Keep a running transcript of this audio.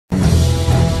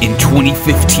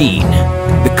2015,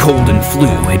 the cold and flu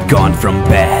had gone from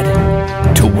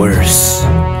bad to worse.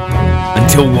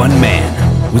 Until one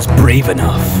man was brave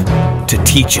enough to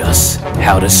teach us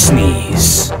how to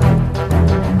sneeze.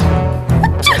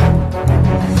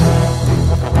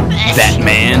 That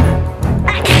man,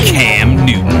 Cam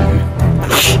Newton.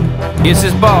 Here's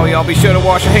this ball, y'all be sure to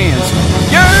wash your hands.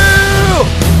 Yeah!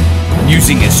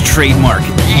 Using his trademark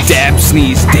dab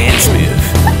sneeze dance move,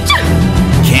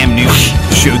 Cam Newton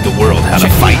showed the world how to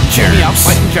fight germs. Yeah, I'm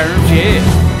fighting germs,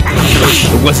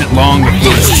 yeah. It wasn't long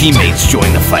before his teammates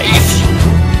joined the fight.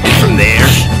 And from there,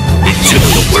 it took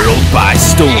the world by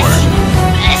storm.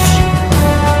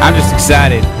 I'm just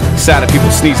excited people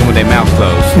sneezing with their mouth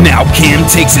closed. Now Cam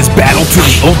takes his battle to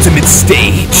the ultimate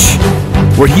stage,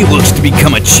 where he looks to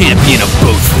become a champion of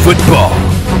both football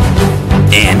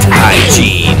and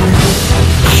hygiene.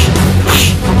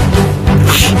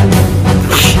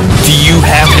 Do you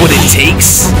have what it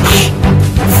takes?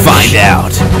 Find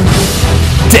out.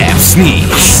 Dab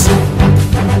Sneeze.